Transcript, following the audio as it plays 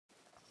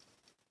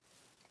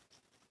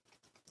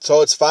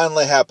So it's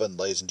finally happened,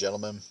 ladies and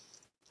gentlemen.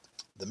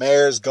 The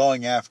mayor's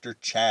going after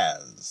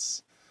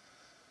CHAZ.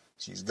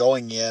 She's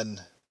going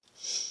in.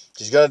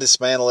 She's going to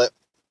dismantle it.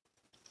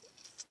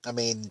 I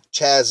mean,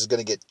 CHAZ is going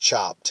to get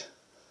chopped.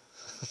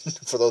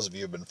 For those of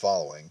you who have been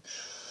following.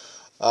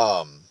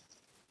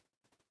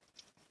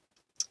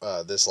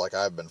 This like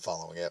I've been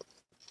following it.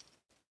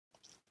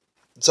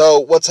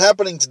 So what's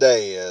happening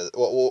today is,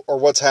 or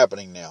what's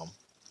happening now,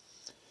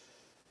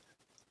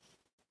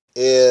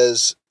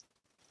 is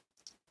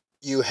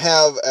you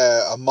have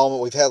a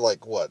moment. We've had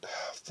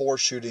 4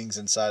 shootings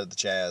inside of the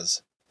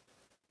CHAZ.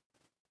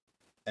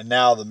 And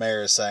now the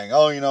mayor is saying,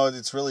 oh,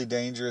 it's really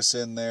dangerous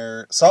in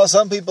there. So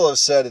some people have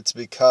said it's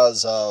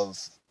because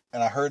of,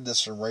 and I heard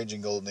this from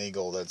Raging Golden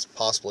Eagle, that's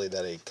possibly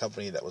that a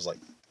company that was like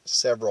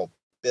several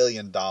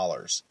 $billion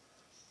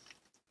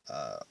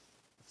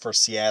for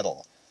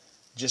Seattle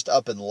just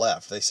up and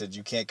left. They said,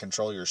 you can't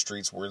control your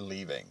streets, we're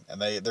leaving. And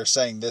they're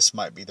saying this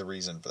might be the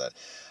reason for that.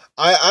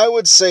 I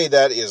would say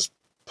that is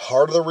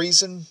part of the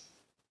reason.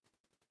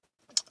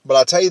 But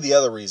I'll tell you the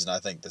other reason I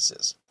think this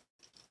is.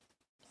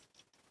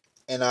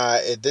 And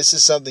this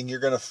is something you're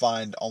going to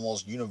find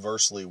almost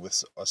universally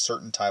with a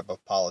certain type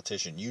of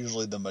politician,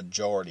 usually the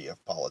majority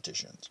of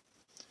politicians.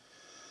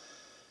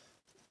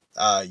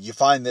 You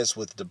find this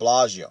with de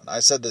Blasio. And I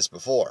said this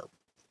before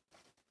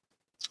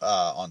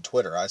on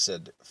Twitter. I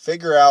said,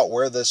 figure out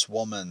where this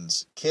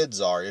woman's kids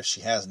are, if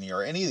she has any,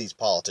 or any of these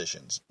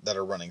politicians that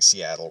are running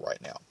Seattle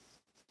right now.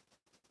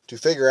 To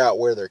figure out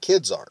where their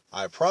kids are.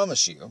 I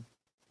promise you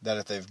that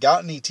if they've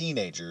got any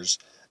teenagers,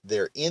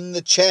 they're in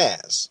the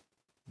CHAZ.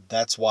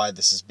 That's why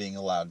this is being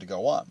allowed to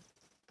go on.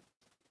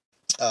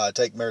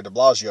 Take Mayor de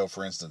Blasio,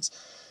 for instance.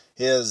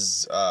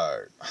 His,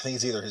 I think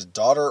it's either his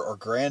daughter or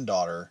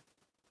granddaughter,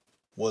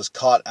 was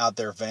caught out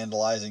there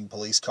vandalizing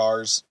police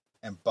cars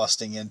and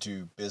busting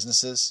into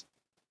businesses.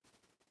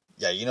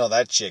 Yeah,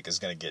 that chick is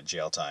going to get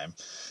jail time.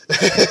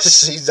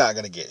 She's not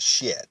going to get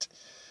shit.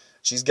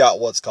 She's got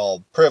what's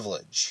called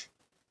privilege.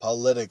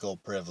 Political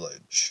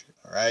privilege.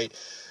 All right?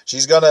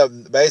 She's going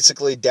to,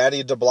 basically,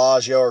 Daddy de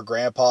Blasio or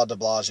Grandpa de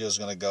Blasio is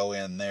going to go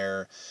in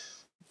there,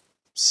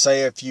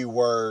 say a few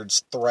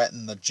words,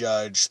 threaten the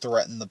judge,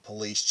 threaten the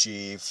police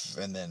chief,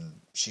 and then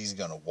she's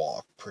going to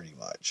walk, pretty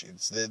much.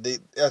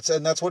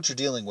 And that's what you're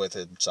dealing with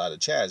inside of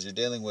CHAZ. You're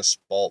dealing with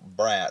spoilt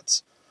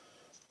brats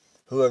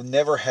who have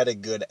never had a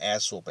good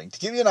ass whooping. To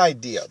give you an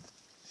idea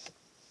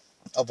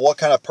of what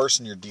kind of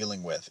person you're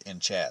dealing with in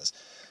CHAZ,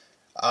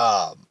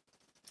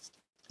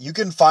 you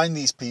can find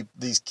these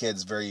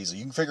kids very easily.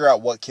 You can figure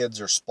out what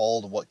kids are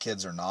spoiled and what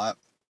kids are not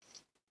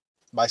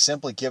by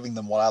simply giving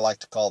them what I like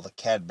to call the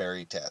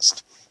Cadbury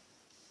test.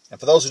 And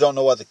for those who don't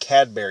know what the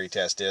Cadbury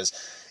test is,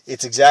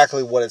 it's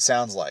exactly what it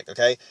sounds like,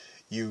 okay?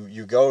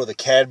 You go to the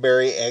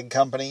Cadbury Egg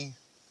Company,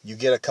 you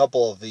get a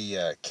couple of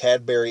the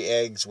Cadbury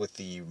eggs with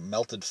the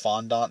melted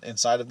fondant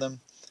inside of them,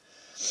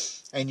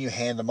 and you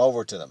hand them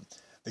over to them.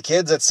 The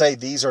kids that say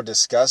these are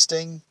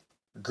disgusting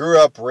grew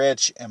up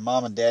rich, and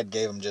mom and dad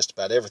gave them just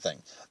about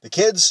everything. The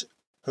kids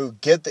who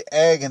get the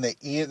egg and they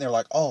eat it and they're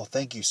like, oh,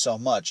 thank you so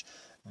much,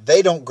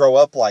 they don't grow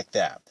up like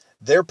that.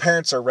 Their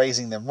parents are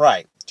raising them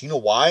right. Do you know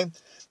why?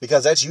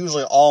 Because that's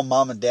usually all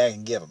mom and dad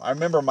can give them. I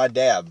remember my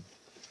dad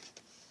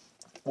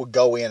would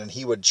go in and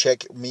he would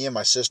check me and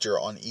my sister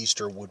on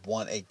Easter would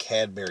want a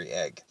Cadbury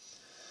egg.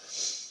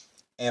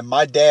 And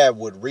my dad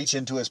would reach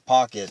into his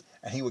pocket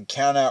and he would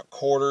count out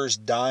quarters,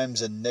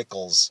 dimes, and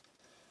nickels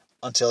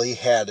until he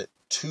had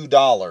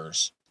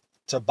 $2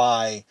 to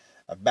buy.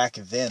 Back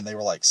then they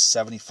were like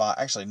 75.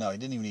 Actually, no, he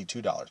didn't even need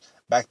 $2.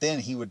 Back then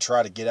he would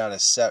try to get out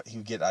he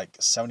would get like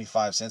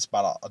 75 cents,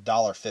 about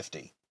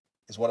 $1.50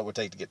 is what it would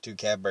take to get 2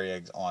 Cadbury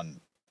eggs on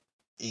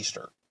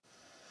Easter.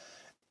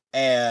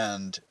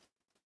 And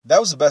that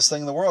was the best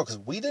thing in the world because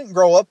we didn't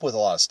grow up with a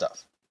lot of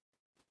stuff.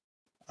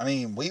 I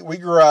mean, we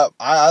grew up,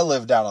 I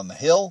lived out on the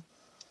hill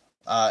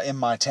in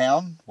my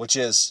town, which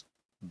is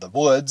the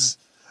woods.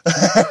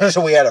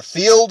 So we had a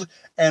field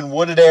and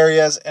wooded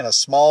areas and a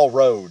small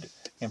road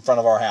in front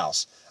of our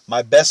house.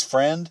 My best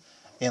friend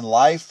in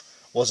life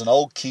was an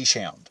old quiche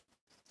hound.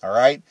 All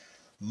right.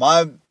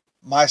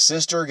 My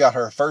sister got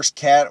her first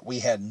cat. We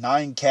had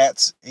 9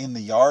 cats in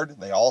the yard.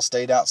 They all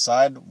stayed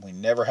outside. We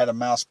never had a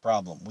mouse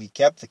problem. We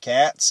kept the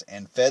cats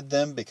and fed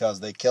them because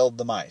they killed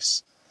the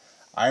mice.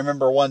 I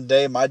remember one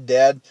day my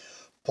dad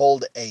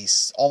pulled a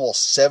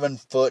almost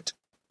 7-foot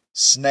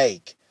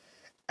snake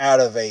out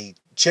of a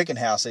chicken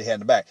house that he had in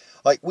the back.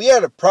 Like, we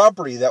had a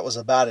property that was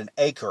about an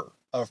acre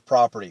of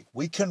property.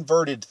 We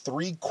converted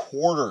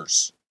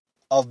 3/4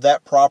 of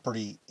that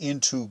property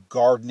into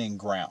gardening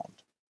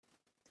ground.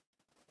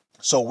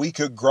 So we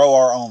could grow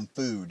our own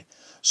food.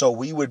 So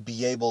we would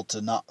be able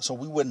to so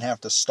we wouldn't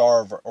have to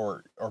starve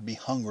or be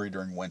hungry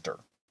during winter.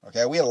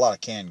 Okay, we had a lot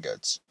of canned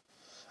goods.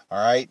 All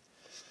right.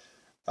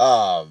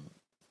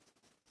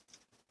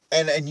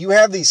 And you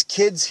have these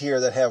kids here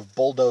that have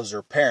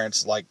bulldozer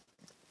parents, like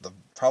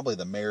probably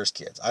the mayor's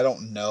kids. I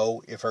don't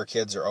know if her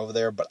kids are over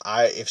there, but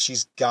if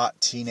she's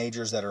got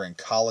teenagers that are in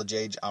college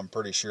age, I'm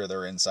pretty sure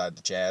they're inside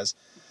the CHAZ.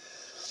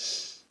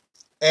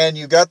 And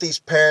you got these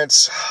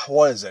parents,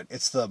 what is it?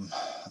 It's the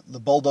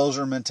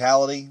bulldozer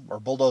mentality, or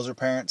bulldozer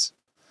parents.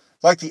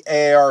 Like the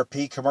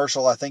AARP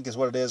commercial, I think is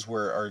what it is,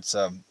 where it's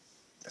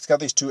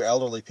got these two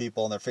elderly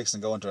people and they're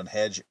fixing to go into a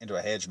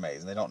hedge maze,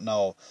 and they don't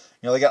know,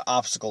 they got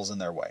obstacles in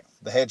their way.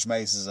 The hedge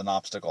maze is an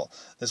obstacle.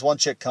 This one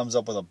chick comes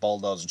up with a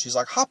bulldozer and she's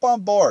like, hop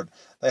on board.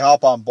 They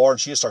hop on board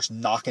and she just starts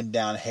knocking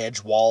down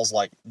hedge walls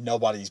like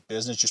nobody's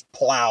business, just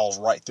plows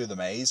right through the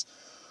maze.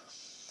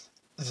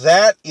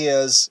 That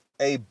is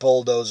a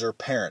bulldozer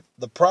parent.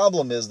 The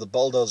problem is the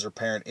bulldozer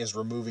parent is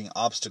removing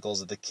obstacles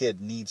that the kid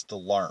needs to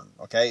learn.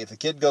 Okay, if the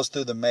kid goes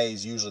through the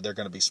maze, usually they're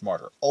going to be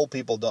smarter. Old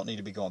people don't need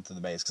to be going through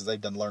the maze because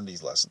they've learned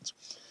these lessons.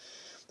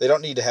 They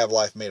don't need to have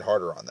life made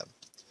harder on them.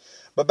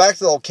 But back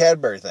to the old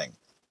Cadbury thing.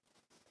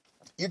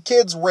 Your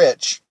kid's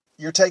rich.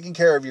 You're taking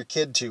care of your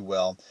kid too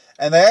well.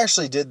 And they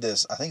actually did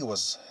this. I think it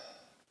was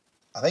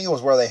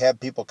where they had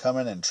people come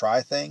in and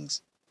try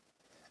things.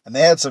 And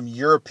they had some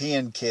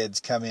European kids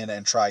come in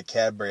and try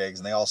Cadbury eggs.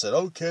 And they all said,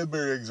 oh,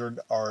 Cadbury eggs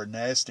are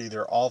nasty.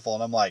 They're awful.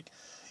 And I'm like,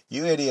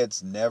 you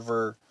idiots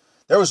never...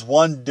 There was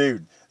one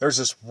dude. There's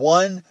this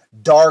one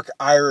dark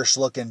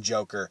Irish-looking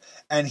joker.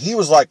 And he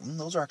was like,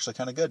 those are actually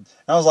kind of good. And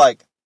I was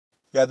like,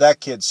 yeah,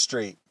 that kid's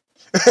street.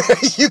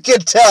 You can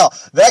tell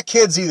that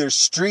kid's either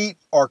street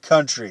or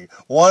country,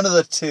 one of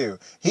the two.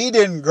 He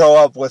didn't grow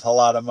up with a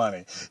lot of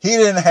money. He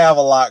didn't have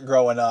a lot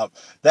growing up.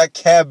 That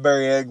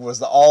Cadbury egg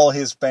was all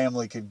his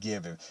family could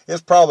give him.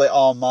 It's probably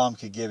all mom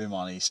could give him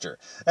on Easter.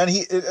 And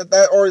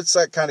it's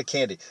that kind of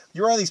candy.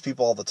 You run these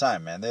people all the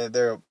time, man.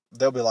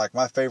 They'll be like,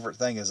 my favorite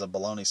thing is a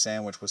bologna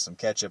sandwich with some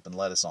ketchup and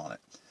lettuce on it.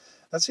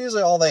 That's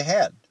usually all they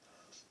had.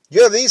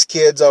 You have these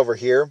kids over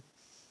here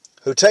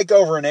who take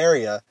over an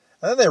area.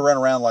 And then they run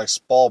around like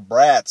spoiled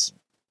brats.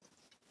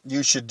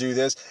 You should do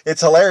this.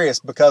 It's hilarious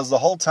because the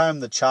whole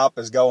time the chop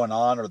is going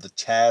on, or the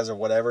CHAZ or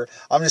whatever,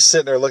 I'm just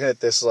sitting there looking at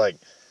this like,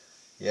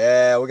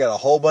 yeah, we got a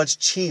whole bunch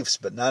of chiefs,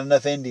 but not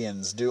enough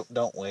Indians,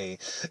 don't we?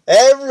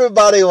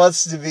 Everybody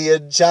wants to be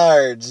in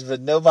charge, but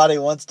nobody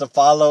wants to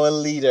follow a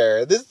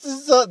leader. This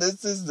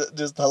is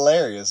just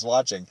hilarious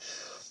watching.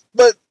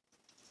 But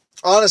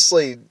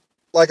honestly,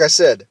 like I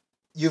said,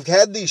 you've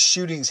had these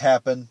shootings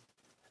happen.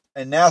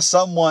 And now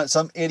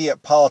some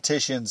idiot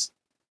politician's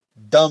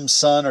dumb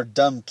son or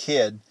dumb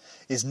kid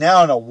is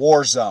now in a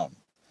war zone.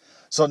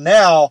 So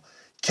now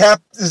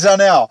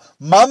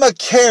Mama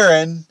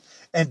Karen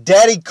and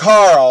Daddy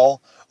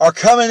Carl are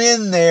coming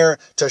in there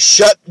to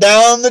shut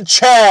down the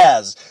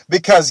CHAZ.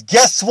 Because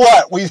guess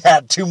what? We've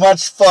had too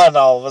much fun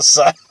all of a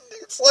sudden.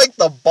 It's like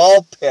the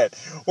ball pit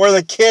where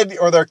their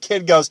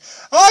kid goes,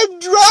 I'm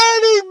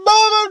drowning,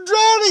 Mom, I'm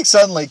drowning.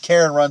 Suddenly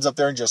Karen runs up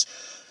there and just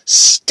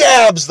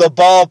stabs the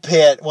ball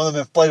pit, one of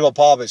them inflatable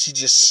ball pits. She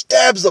just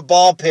stabs the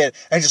ball pit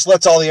and just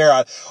lets all the air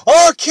out.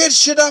 Our kids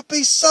should not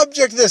be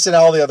subject to this. And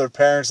all the other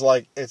parents are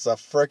like, it's a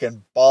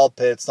freaking ball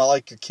pit. It's not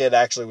like your kid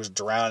actually was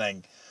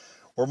drowning.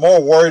 We're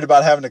more worried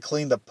about having to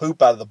clean the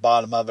poop out of the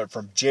bottom of it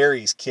from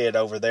Jerry's kid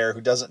over there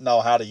who doesn't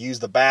know how to use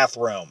the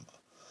bathroom.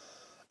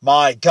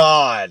 My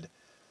God.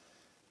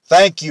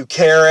 Thank you,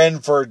 Karen,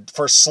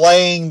 for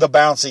slaying the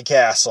bouncy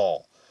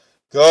castle.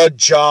 Good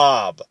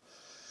job.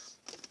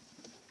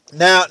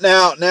 Now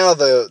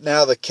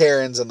the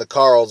Karens and the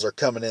Carls are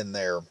coming in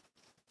there,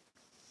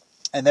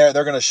 and they're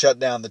going to shut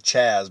down the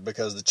CHAZ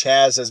because the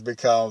CHAZ has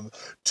become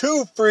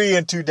too free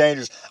and too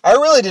dangerous. I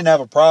really didn't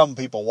have a problem with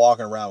people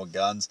walking around with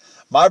guns.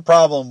 My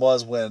problem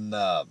was when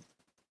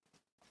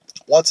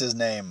what's his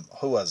name?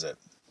 Who was it?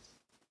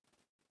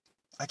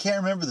 I can't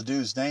remember the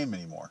dude's name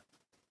anymore.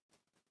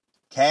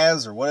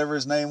 CHAZ or whatever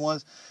his name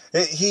was.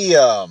 He's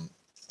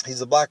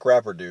the black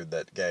rapper dude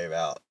that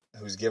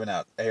who's giving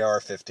out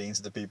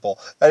AR-15s to people.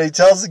 And he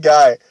tells the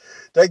guy,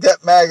 take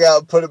that mag out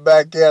and put it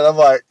back in. I'm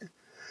like,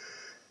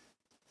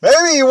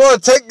 maybe you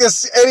want to take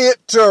this idiot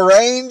to a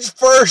range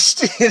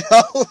first,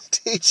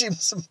 teach him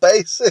some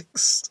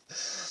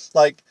basics.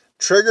 Like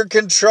trigger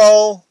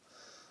control,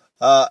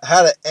 how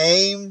to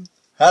aim,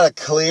 how to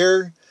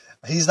clear.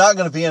 He's not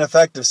going to be an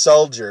effective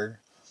soldier.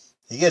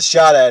 He gets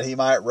shot at, he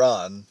might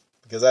run.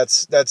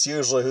 Because that's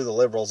usually who the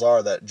liberals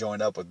are that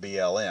join up with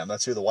BLM.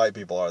 That's who the white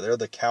people are. They're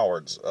the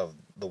cowards of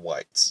the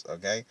whites,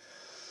 okay?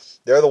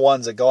 They're the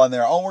ones that go in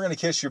there, oh, we're going to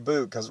kiss your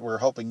boot because we're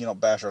hoping you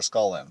don't bash our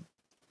skull in.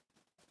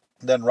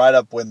 Then right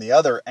up when the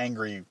other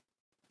angry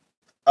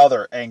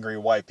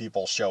white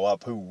people show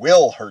up who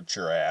will hurt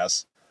your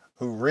ass,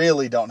 who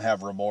really don't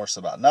have remorse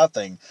about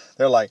nothing,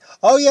 they're like,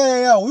 oh,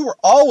 yeah, we were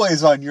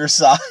always on your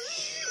side.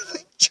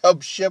 They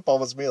jump ship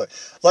almost immediately.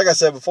 Like I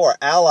said before,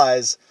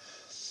 allies...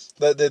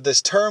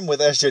 This term with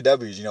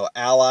SJWs,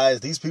 allies,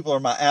 these people are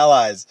my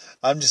allies.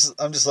 I'm just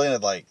looking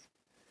at like,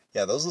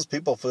 yeah, those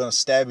people are going to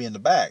stab you in the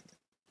back.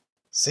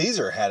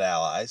 Caesar had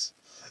allies,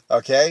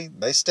 okay?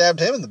 They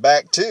stabbed him in the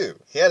back too.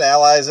 He had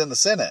allies in the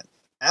Senate.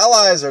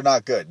 Allies are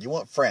not good. You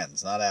want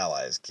friends, not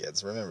allies,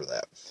 kids. Remember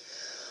that.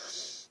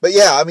 But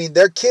yeah, I mean,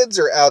 their kids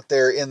are out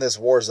there in this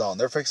war zone.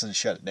 They're fixing to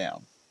shut it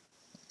down.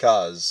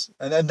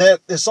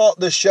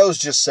 This shows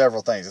just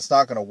several things. It's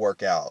not going to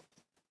work out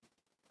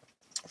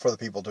for the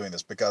people doing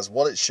this, because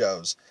what it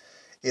shows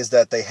is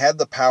that they had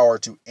the power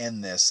to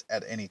end this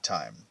at any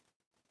time.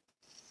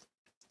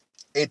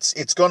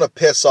 It's going to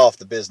piss off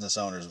the business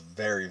owners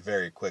very,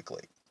 very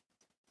quickly.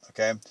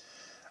 Okay?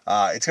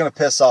 It's going to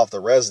piss off the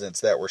residents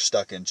that were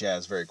stuck in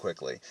CHAZ very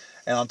quickly.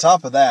 And on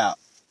top of that,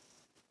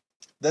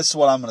 this is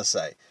what I'm going to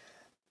say.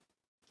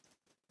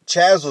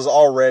 CHAZ was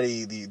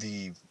already,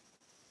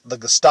 the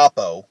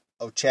Gestapo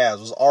of CHAZ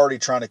was already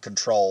trying to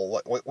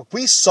control.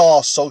 We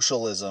saw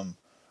socialism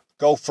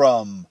go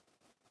from,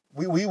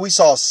 we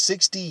saw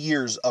 60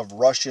 years of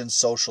Russian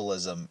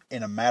socialism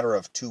in a matter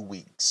of 2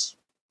 weeks.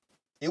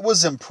 It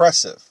was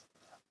impressive.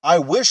 I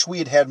wish we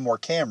had had more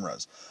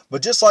cameras.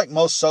 But just like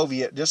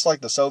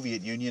the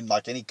Soviet Union,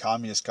 like any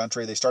communist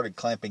country, they started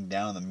clamping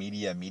down on the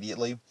media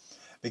immediately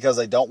because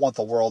they don't want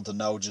the world to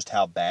know just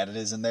how bad it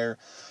is in there.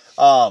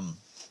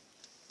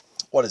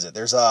 What is it?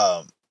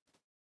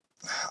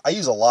 I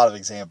use a lot of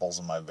examples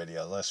in my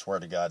videos, I swear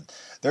to God.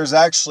 There's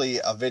actually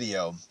a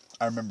video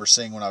I remember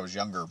seeing when I was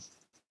younger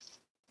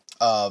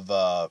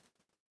of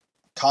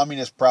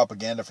communist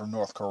propaganda from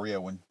North Korea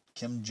when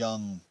Kim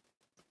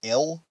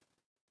Jong-il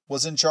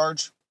was in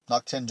charge,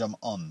 not Kim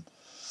Jong-un.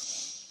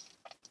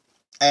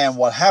 And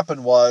what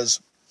happened was,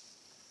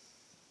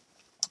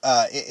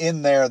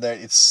 in there, that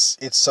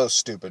it's so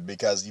stupid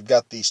because you've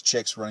got these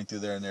chicks running through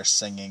there and they're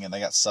singing and they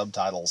got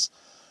subtitles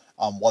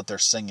on what they're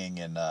singing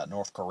in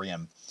North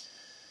Korean.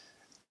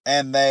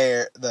 And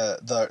they're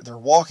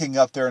walking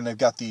up there and they've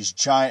got these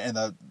giant,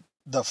 and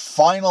the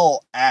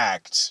final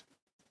act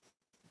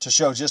to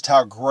show just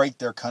how great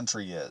their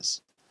country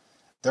is.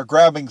 They're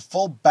grabbing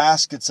full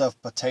baskets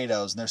of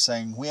potatoes and they're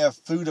saying, "We have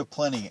food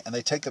aplenty." And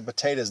they take the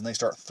potatoes and they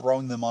start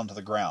throwing them onto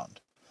the ground.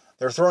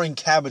 They're throwing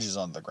cabbages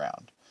on the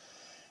ground.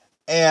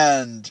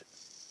 And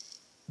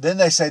then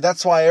they say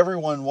that's why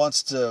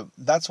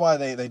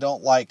they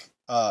don't like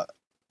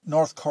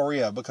North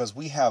Korea, because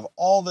we have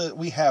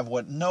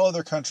what no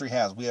other country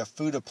has. We have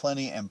food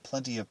aplenty and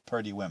plenty of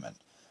pretty women.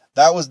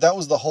 That was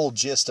the whole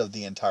gist of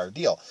the entire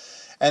deal.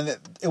 And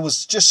it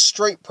was just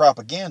straight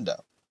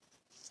propaganda.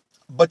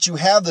 But you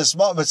have this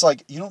moment, it's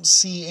like you don't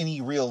see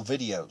any real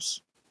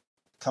videos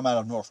come out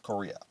of North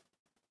Korea.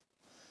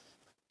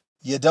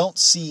 You don't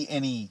see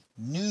any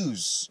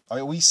news. I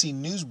mean, we see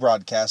news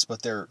broadcasts,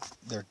 but they're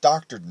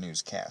doctored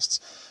newscasts.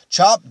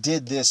 CHOP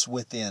did this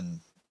within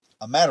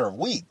a matter of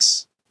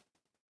weeks.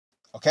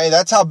 Okay,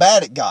 that's how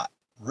bad it got,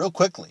 real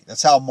quickly.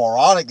 That's how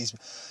moronic these.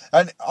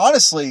 And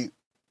honestly,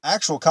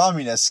 actual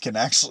communists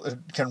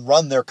can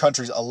run their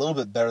countries a little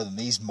bit better than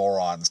these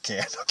morons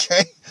can.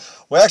 Okay,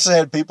 we actually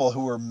had people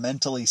who were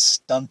mentally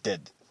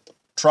stunted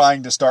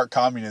trying to start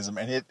communism,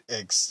 and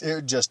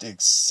it just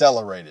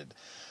accelerated.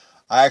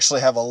 I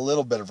actually have a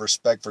little bit of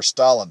respect for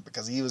Stalin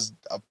because he was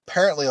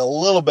apparently a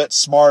little bit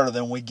smarter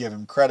than we give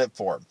him credit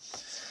for.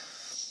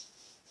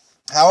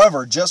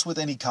 However, just with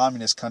any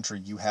communist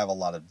country, you have a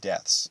lot of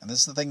deaths. And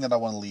this is the thing that I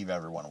want to leave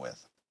everyone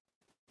with.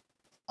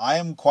 I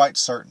am quite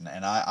certain,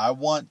 and I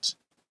want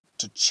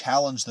to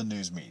challenge the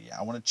news media.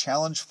 I want to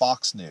challenge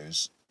Fox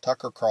News,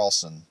 Tucker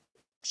Carlson,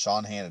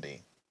 Sean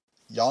Hannity.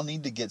 Y'all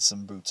need to get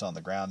some boots on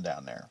the ground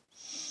down there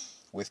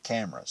with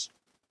cameras.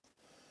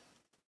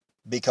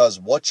 Because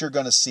what you're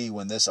going to see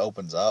when this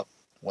opens up,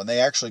 when they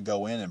actually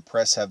go in and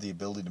press have the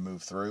ability to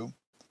move through,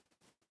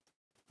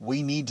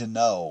 we need to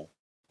know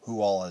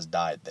who all has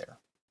died there.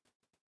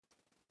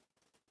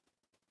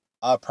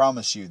 I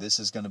promise you, this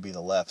is going to be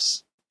the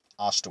left's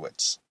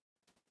Auschwitz.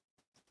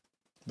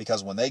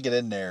 Because when they get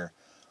in there,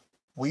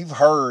 we've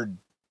heard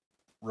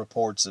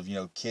reports of,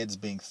 kids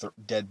being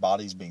dead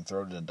bodies being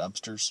thrown in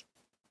dumpsters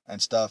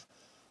and stuff.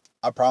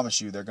 I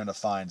promise you, they're going to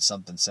find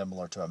something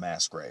similar to a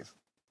mass grave.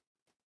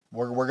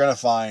 We're going to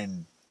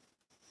find,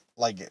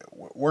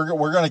 we're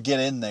going to get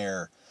in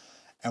there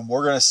and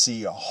we're going to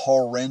see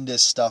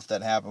horrendous stuff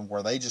that happened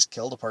where they just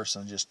killed a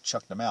person and just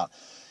chucked them out.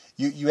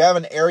 You have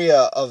an area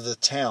of the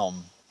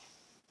town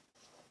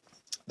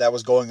that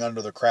was going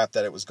under the crap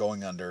that it was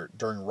going under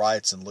during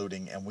riots and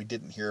looting, and we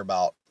didn't hear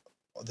about.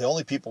 The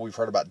only people we've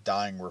heard about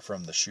dying were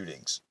from the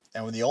shootings.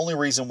 And the only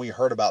reason we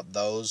heard about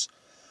those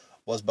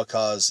was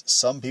because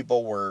some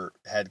people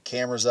had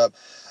cameras up.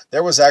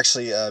 There was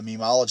actually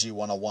Memology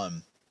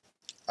 101,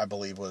 I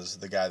believe was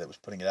the guy that was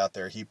putting it out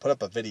there. He put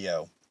up a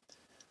video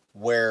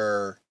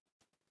where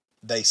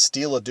they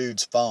steal a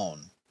dude's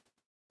phone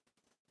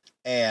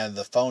and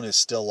the phone is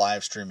still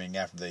live streaming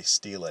after they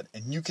steal it.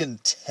 And you can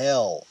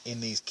tell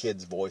in these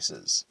kids'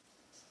 voices,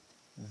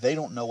 they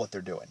don't know what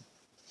they're doing.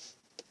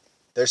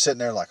 They're sitting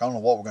there like, I don't know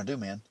what we're going to do,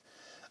 man.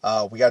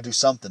 We got to do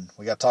something.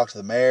 We got to talk to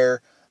the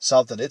mayor,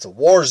 something. It's a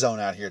war zone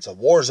out here. It's a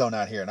war zone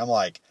out here. And I'm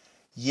like,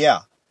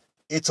 yeah,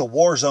 it's a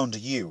war zone to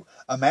you.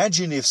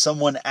 Imagine if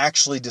someone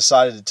actually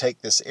decided to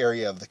take this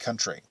area of the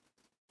country.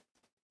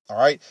 All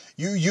right?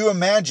 You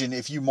imagine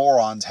if you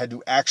morons had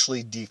to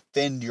actually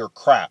defend your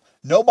crap.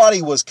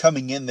 Nobody was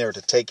coming in there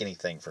to take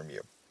anything from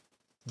you.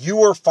 You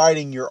were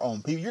fighting your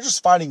own people. You're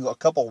just fighting a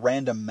couple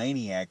random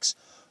maniacs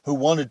who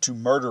wanted to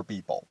murder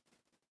people.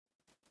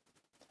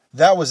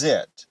 That was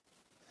it.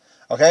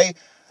 Okay?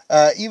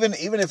 Even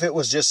if it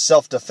was just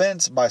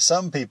self-defense by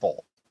some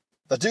people,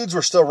 The dudes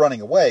were still running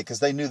away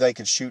because they knew they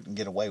could shoot and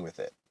get away with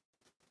it.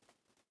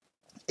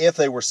 If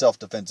they were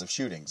self-defensive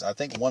shootings. I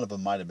think one of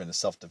them might have been a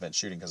self-defense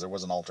shooting because there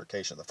was an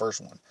altercation, the first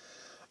one.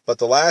 But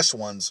the last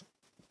ones,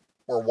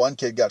 where one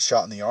kid got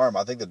shot in the arm,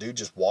 I think the dude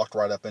just walked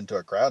right up into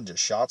a crowd and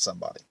just shot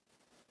somebody.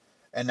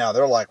 And now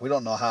they're like, we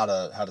don't know how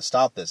to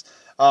stop this.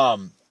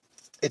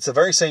 It's the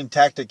very same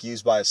tactic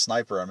used by a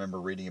sniper I remember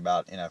reading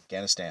about in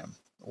Afghanistan.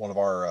 One of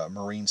our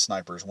Marine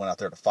snipers went out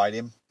there to fight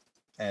him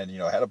and,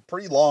 had a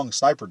pretty long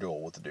sniper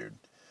duel with the dude,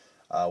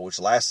 which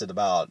lasted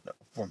about,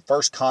 from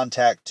first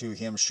contact to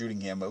him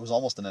shooting him, it was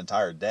almost an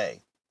entire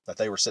day that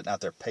they were sitting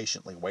out there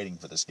patiently waiting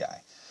for this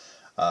guy.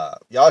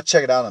 Y'all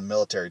check it out on the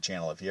military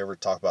channel. If you ever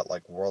talk about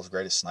like world's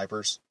greatest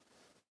snipers,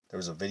 there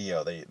was a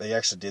video. They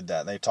actually did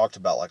that. And they talked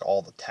about like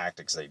all the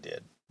tactics they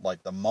did.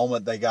 Like the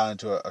moment they got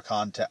into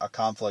a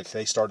conflict,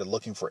 they started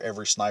looking for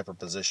every sniper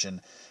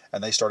position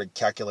and they started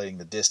calculating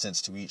the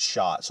distance to each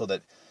shot so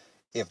that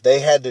if they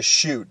had to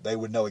shoot, they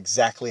would know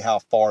exactly how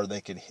far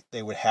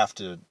they would have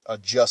to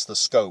adjust the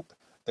scope.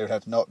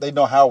 They'd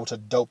know how to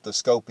dope the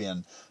scope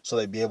in so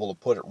they'd be able to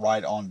put it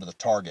right onto the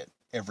target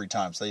every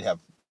time. So they'd have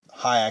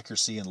high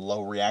accuracy and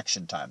low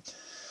reaction time.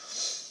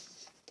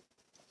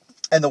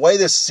 And the way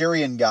this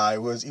Syrian guy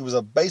he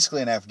was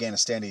basically an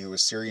Afghanistani who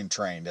was Syrian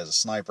trained as a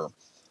sniper.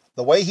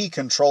 The way he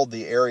controlled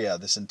the area,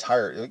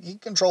 he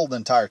controlled the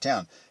entire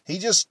town. He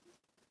just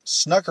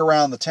snuck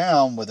around the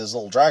town with his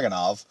little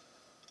Dragunov,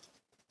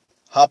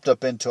 hopped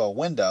up into a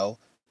window,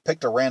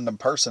 picked a random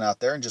person out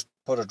there and just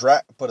put a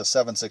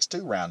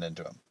 7.62 round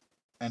into him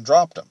and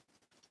dropped him.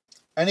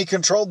 And he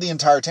controlled the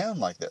entire town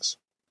like this.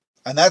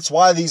 And that's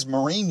why these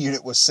Marine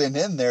unit was sent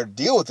in there to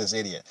deal with this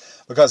idiot.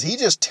 Because he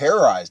just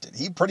terrorized it.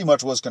 He pretty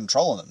much was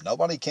controlling them.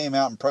 Nobody came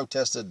out and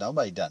protested.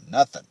 Nobody done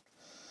nothing.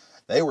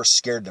 They were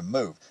scared to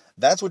move.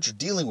 That's what you're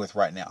dealing with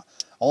right now.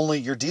 Only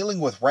you're dealing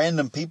with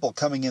random people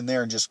coming in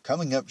there and just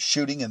coming up,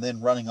 shooting, and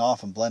then running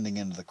off and blending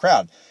into the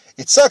crowd.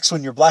 It sucks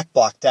when your black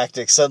bloc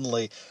tactics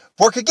suddenly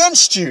work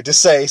against you, to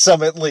say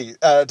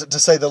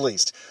the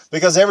least.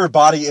 Because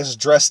everybody is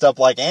dressed up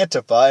like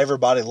Antifa.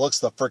 Everybody looks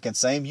the frickin'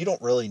 same. You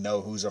don't really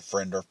know who's a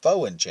friend or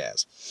foe in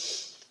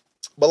CHAZ.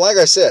 But like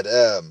I said,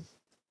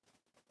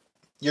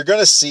 you're going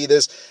to see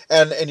this,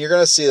 and you're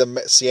going to see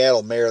the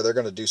Seattle mayor, they're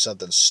going to do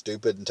something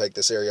stupid and take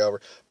this area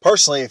over.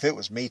 Personally, if it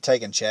was me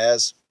taking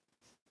CHAZ,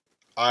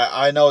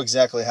 I know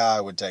exactly how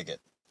I would take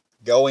it.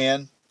 Go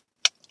in,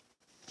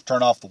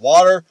 turn off the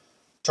water,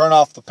 turn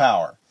off the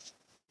power.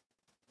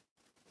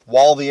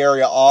 Wall the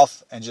area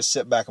off, and just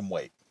sit back and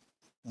wait.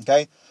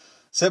 Okay?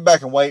 Sit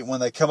back and wait. When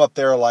they come up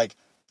there like,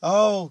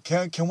 oh,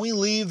 can we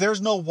leave?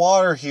 There's no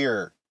water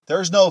here.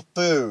 There's no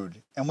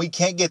food. And we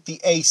can't get the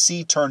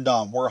AC turned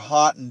on. We're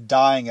hot and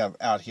dying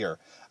out here.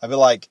 I'd be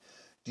like,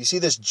 do you see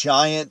this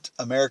giant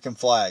American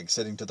flag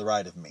sitting to the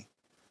right of me?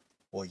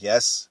 Well,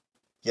 yes.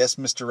 Yes,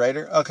 Mr.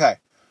 Raider. Okay.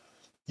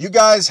 You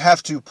guys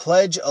have to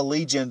pledge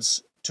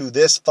allegiance to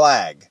this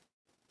flag.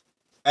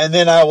 And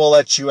then I will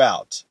let you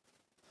out.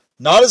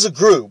 Not as a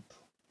group.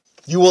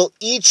 You will,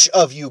 each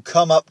of you,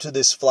 come up to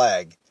this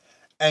flag.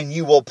 And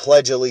you will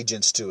pledge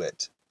allegiance to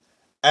it.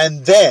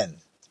 And then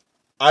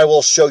I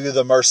will show you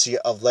the mercy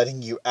of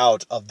letting you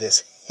out of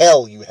this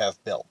hell you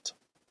have built.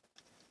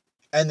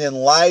 And then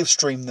live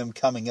stream them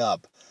coming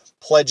up,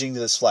 pledging to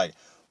this flag.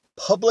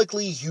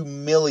 Publicly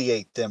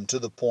humiliate them to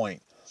the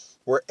point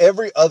where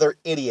every other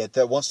idiot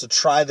that wants to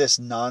try this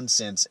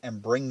nonsense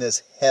and bring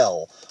this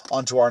hell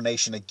onto our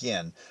nation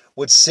again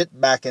would sit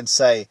back and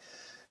say,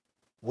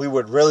 we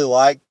would really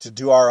like to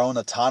do our own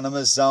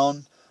autonomous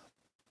zone,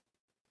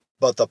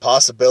 but the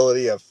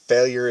possibility of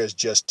failure is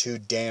just too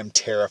damn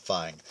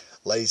terrifying.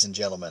 Ladies and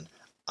gentlemen,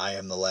 I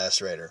am the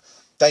Last Raider.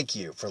 Thank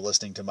you for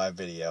listening to my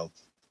video.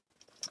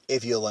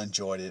 If you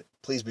enjoyed it,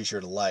 please be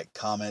sure to like,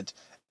 comment,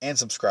 and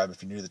subscribe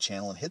if you're new to the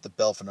channel, and hit the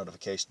bell for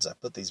notifications. I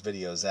put these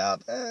videos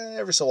out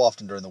every so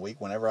often during the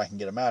week, whenever I can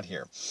get them out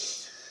here.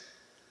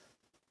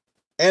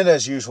 And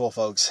as usual,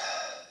 folks,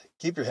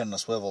 keep your head on a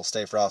swivel,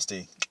 stay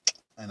frosty,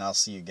 and I'll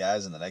see you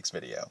guys in the next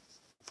video.